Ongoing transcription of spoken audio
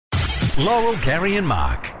Laurel, Gary and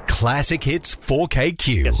Mark. Classic Hits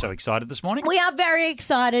 4KQ. Get so excited this morning. We are very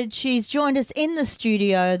excited. She's joined us in the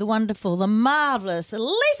studio, the wonderful, the marvellous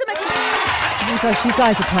Lisa McKeon. Oh my gosh, you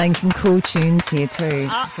guys are playing some cool tunes here too.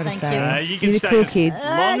 Thank you. You can You're the stay cool as kids.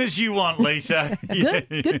 long as you want, Lisa.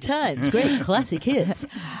 Good times, great classic hits.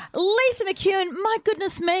 Lisa McKeon, my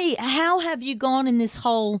goodness me, how have you gone in this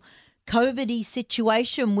whole COVID-y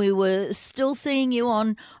situation? We were still seeing you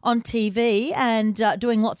on TV and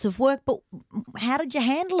doing lots of work, but how did you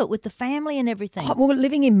handle it with the family and everything? Oh, well,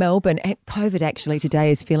 living in Melbourne, COVID actually today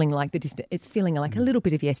is feeling like it's feeling like a little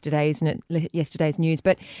bit of yesterday's news.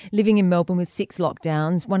 But living in Melbourne with 6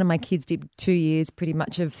 lockdowns, one of my kids did 2 years pretty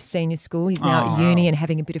much of senior school. He's now at uni and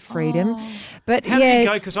having a bit of freedom. But How did it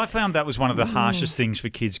go? Because I found that was one of the harshest things for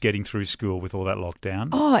kids getting through school with all that lockdown.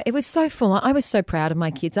 Oh, it was so full. I was so proud of my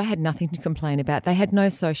kids. I had nothing to complain about. They had no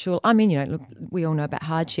social. I mean, look, we all know about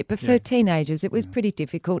hardship, but for teenagers, it was pretty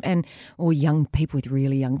difficult, or young people with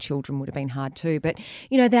really young children would have been hard too. But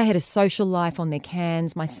they had a social life on their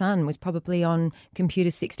cans. My son was probably on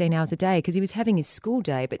computers 16 hours a day because he was having his school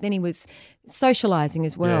day, but then he was socialising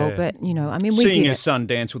as well. Yeah. But I mean, we seeing did your it. son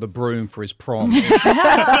dance with a broom for his prom in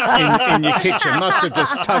your kitchen must have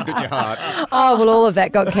just tugged at your heart. Oh, well, all of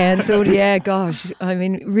that got cancelled. Yeah, gosh. I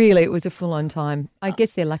mean, really, it was a full-on time. I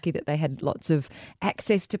guess they're lucky that they had lots of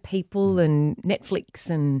access to people and Netflix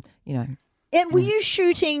and. And were you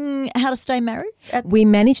shooting How to Stay Married? We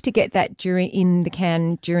managed to get that during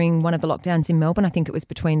one of the lockdowns in Melbourne. I think it was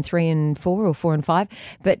between 3 and 4 or 4 and 5.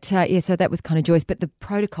 But so that was kind of joyous. But the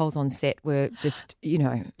protocols on set were just,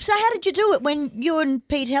 So how did you do it when you and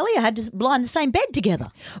Pete Hellier had to lie in the same bed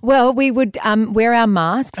together? Well, we would wear our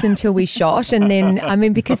masks until we shot. And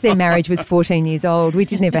then, because their marriage was 14 years old, we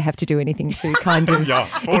didn't ever have to do anything too kind of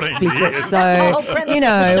 14 explicit. years. So,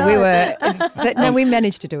 we were, but no, we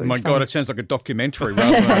managed to do it. Oh my God, it sounds like a documentary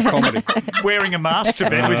rather than a comedy. Wearing a mask to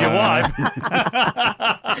bed with your wife.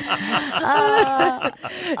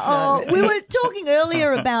 We were talking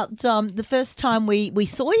earlier about the first time we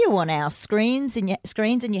saw you on our screens, and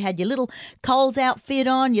you had your little Coles outfit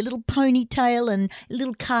on, your little ponytail and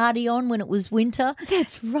little cardi on when it was winter.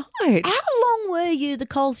 That's right. How long were you the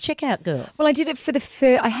Coles checkout girl? Well, I did it for the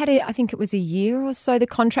first, I think it was a year or so, the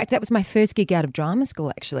contract. That was my first gig out of drama school,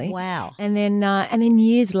 actually. Wow. And then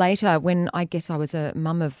years later, when I guess I was a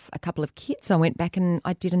mum of a couple of kids, I went back and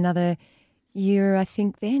I did another year, I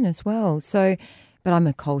think, then as well. So, but I'm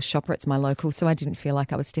a Coles shopper. It's my local, so I didn't feel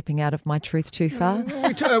like I was stepping out of my truth too far.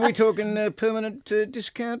 Are we talking permanent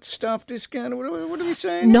discount, staff discount? What are we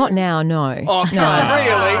saying? Not now, no. Oh,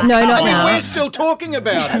 no. Really? No, not now. We're still talking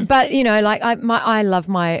about it. But, I love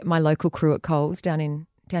my local crew at Coles down in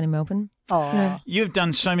Melbourne. Oh. You've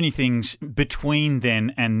done so many things between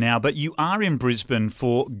then and now, but you are in Brisbane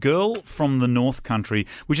for Girl from the North Country,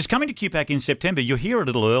 which is coming to QPAC in September. You're here a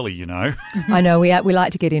little early, I know, we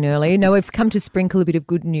like to get in early. No, we've come to sprinkle a bit of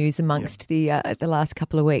good news amongst the last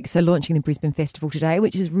couple of weeks. So launching the Brisbane Festival today,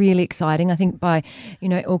 which is really exciting. I think by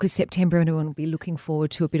August, September, everyone will be looking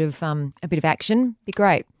forward to a bit of action. Be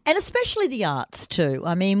great. And especially the arts too.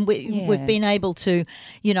 I mean, we've been able to,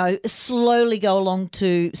 slowly go along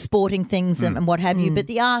to sporting things and what have you, but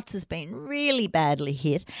the arts has been really badly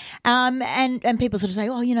hit. And people sort of say,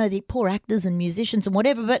 the poor actors and musicians and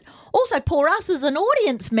whatever, but also poor us as an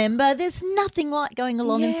audience member. There's nothing like going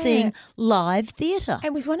along and seeing live theatre.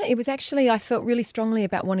 It was actually, I felt really strongly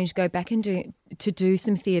about wanting to go back and do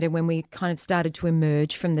some theatre when we kind of started to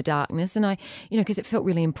emerge from the darkness. And because it felt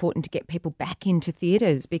really important to get people back into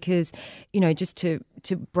theatres because, just to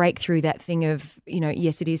break through that thing of,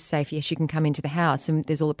 yes, it is safe. Yes, you can come into the house and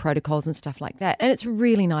there's all the protocols and stuff like that. And it's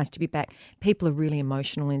really nice to be back. People are really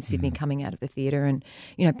emotional in Sydney coming out of the theatre and,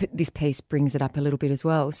 this piece brings it up a little bit as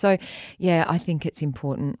well. So, yeah, I think it's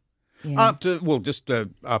important. Yeah. After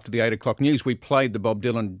the 8 o'clock news, we played the Bob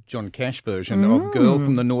Dylan, John Cash version of Girl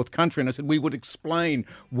from the North Country, and I said we would explain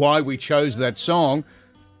why we chose that song.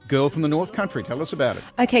 Girl from the North Country. Tell us about it.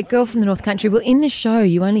 Okay, Girl from the North Country. Well, in the show,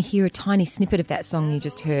 you only hear a tiny snippet of that song you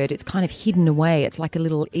just heard. It's kind of hidden away. It's like a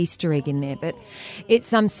little Easter egg in there. But it's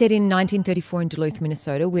set in 1934 in Duluth,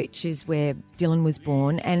 Minnesota, which is where Dylan was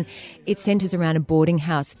born. And it centres around a boarding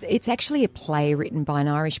house. It's actually a play written by an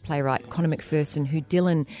Irish playwright, Conor McPherson, who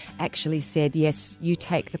Dylan actually said, yes, you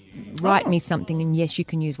write me something and yes, you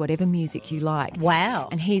can use whatever music you like. Wow.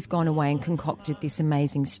 And he's gone away and concocted this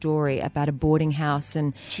amazing story about a boarding house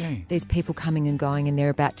and there's people coming and going and they're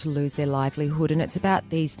about to lose their livelihood. And it's about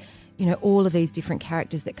these, all of these different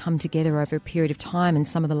characters that come together over a period of time and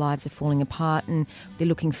some of the lives are falling apart and they're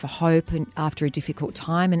looking for hope and after a difficult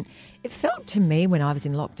time. And it felt to me when I was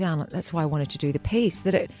in lockdown, that's why I wanted to do the piece,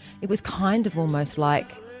 that it was kind of almost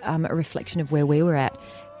like a reflection of where we were at.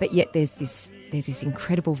 But yet there's this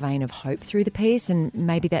incredible vein of hope through the piece, and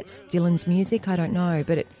maybe that's Dylan's music, I don't know.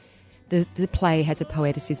 But the play has a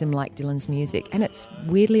poeticism like Dylan's music, and it's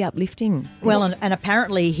weirdly uplifting. Well, and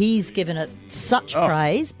apparently he's given it such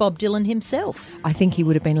praise, Bob Dylan himself. I think he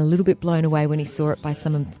would have been a little bit blown away when he saw it by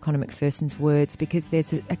some of Conor McPherson's words, because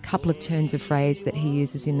there's a couple of turns of phrase that he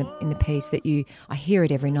uses in the piece that I hear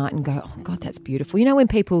it every night and go, oh God, that's beautiful. You know, when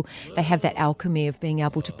people, they have that alchemy of being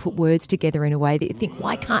able to put words together in a way that you think,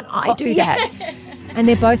 why can't I do that? And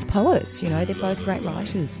they're both poets, you know, they're both great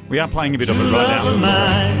writers. We are playing a bit of it right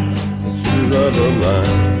now.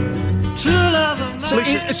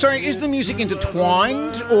 Sorry, is the music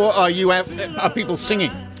intertwined, or are people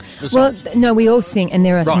singing? Well, no, we all sing, and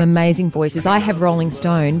there are some amazing voices. I have Rolling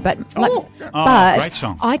Stone, but great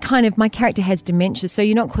song. My character has dementia, so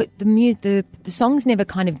you're not quite, the songs never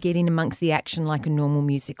kind of get in amongst the action like a normal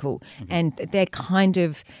musical, and they're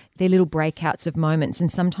little breakouts of moments,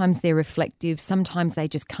 and sometimes they're reflective, sometimes they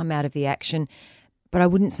just come out of the action. But I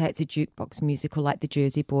wouldn't say it's a jukebox musical like the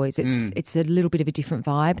Jersey Boys. It's a little bit of a different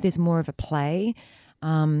vibe. There's more of a play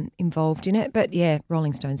involved in it. But yeah,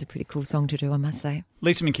 Rolling Stone's a pretty cool song to do, I must say.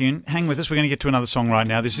 Lisa McCune, hang with us. We're going to get to another song right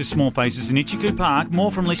now. This is Small Faces in Itchycoo Park.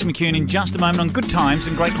 More from Lisa McCune in just a moment on Good Times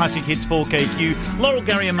and Great Classic Hits 4KQ. Laurel,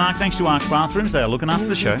 Gary and Mark, thanks to Arch Bathrooms. They are looking after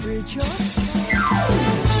the show. It's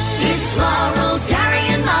Laurel, Gary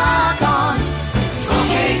and Mark on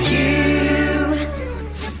 4KQ.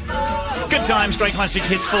 Good Times, Great Classic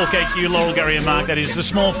Hits 4KQ, Laurel, Gary and Mark. That is the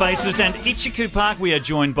Small Faces and Itchycoo Park. We are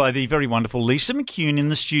joined by the very wonderful Lisa McCune in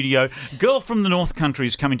the studio. Girl from the North Country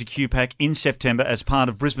is coming to QPAC in September as part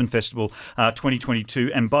of Brisbane Festival 2022.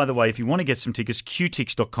 And by the way, if you want to get some tickets,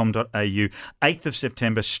 qtix.com.au, 8th of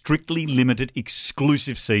September, strictly limited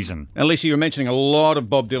exclusive season. Now, Lisa, you're mentioning a lot of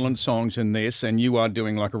Bob Dylan songs in this, and you are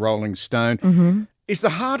doing like a Rolling Stone. Mm-hmm. Is the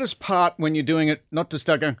hardest part when you're doing it not to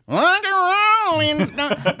start going, like a Rolling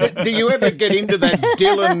Stone? Do you ever get into that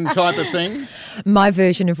Dylan type of thing? My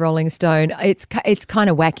version of Rolling Stone, it's kind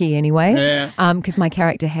of wacky anyway. Yeah. Because my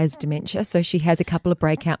character has dementia, so she has a couple of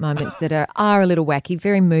breakout moments that are a little wacky,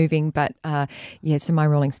 very moving. But so my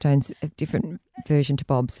Rolling Stone's a different version to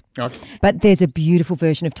Bob's. Okay. But there's a beautiful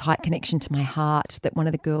version of Tight Connection to My Heart that one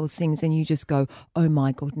of the girls sings, and you just go, oh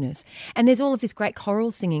my goodness. And there's all of this great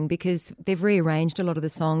choral singing because they've rearranged a lot of the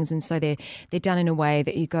songs, and so they're done in a way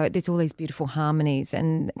that you go, there's all these beautiful harmonies,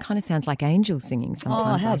 and it kind of sounds like angels singing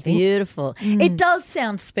sometimes. Oh, how I think. beautiful. It does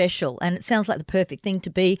sound special, and it sounds like the perfect thing to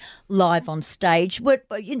be live on stage.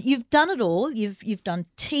 But you've done it all. You've done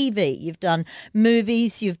TV, you've done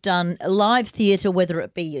movies, you've done live theatre, whether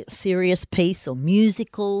it be a serious piece or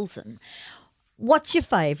musicals. And what's your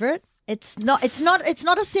favourite? It's not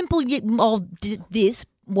a simple this.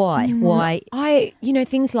 Why? Why?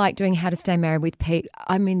 Things like doing How to Stay Married with Pete,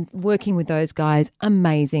 I mean, working with those guys,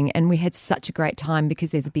 amazing. And we had such a great time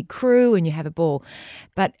because there's a big crew and you have a ball.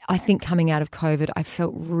 But I think coming out of COVID, I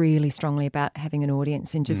felt really strongly about having an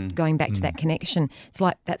audience and just going back to that connection. It's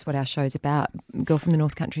like that's what our show's about. Girl from the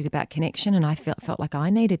North Country is about connection, and I felt like I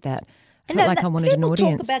needed that. I felt like I wanted an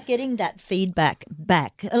audience. People talk about getting that feedback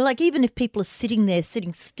back. Like even if people are sitting there,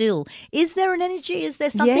 sitting still, is there an energy? Is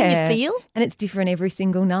there something you feel? And it's different every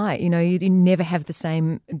single night. You know, you never have the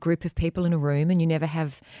same group of people in a room and you never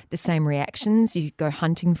have the same reactions. You go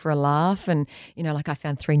hunting for a laugh and, like I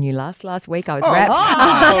found 3 new laughs last week. I was wrapped.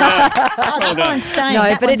 That one's staying. No,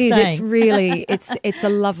 that but one's it is. staying. It's really, it's a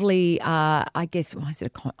lovely, I guess,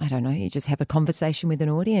 I don't know, you just have a conversation with an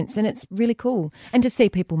audience and it's really cool. And to see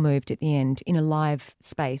people moved at the end in a live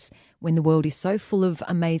space when the world is so full of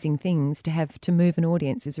amazing things, to move an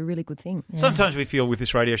audience is a really good thing. Yeah. Sometimes we feel with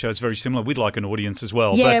this radio show it's very similar. We'd like an audience as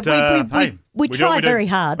well. Yeah, but, we try very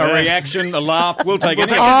hard. A reaction, a laugh, we'll take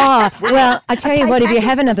it. Well, I tell you what, if you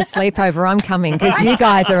have another sleepover, I'm coming because you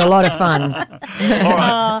guys are a lot of fun.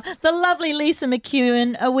 The lovely Lisa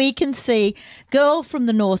McCune. We can see Girl from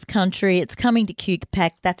the North Country. It's coming to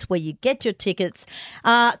QPAC. That's where you get your tickets.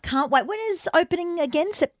 Can't wait. When is opening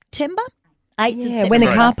again? September? 8th of September. When the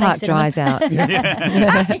car park dries out.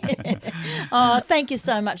 Thank you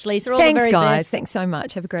so much, Lisa. All Thanks, the very guys. best. Thanks so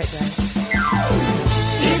much. Have a great day.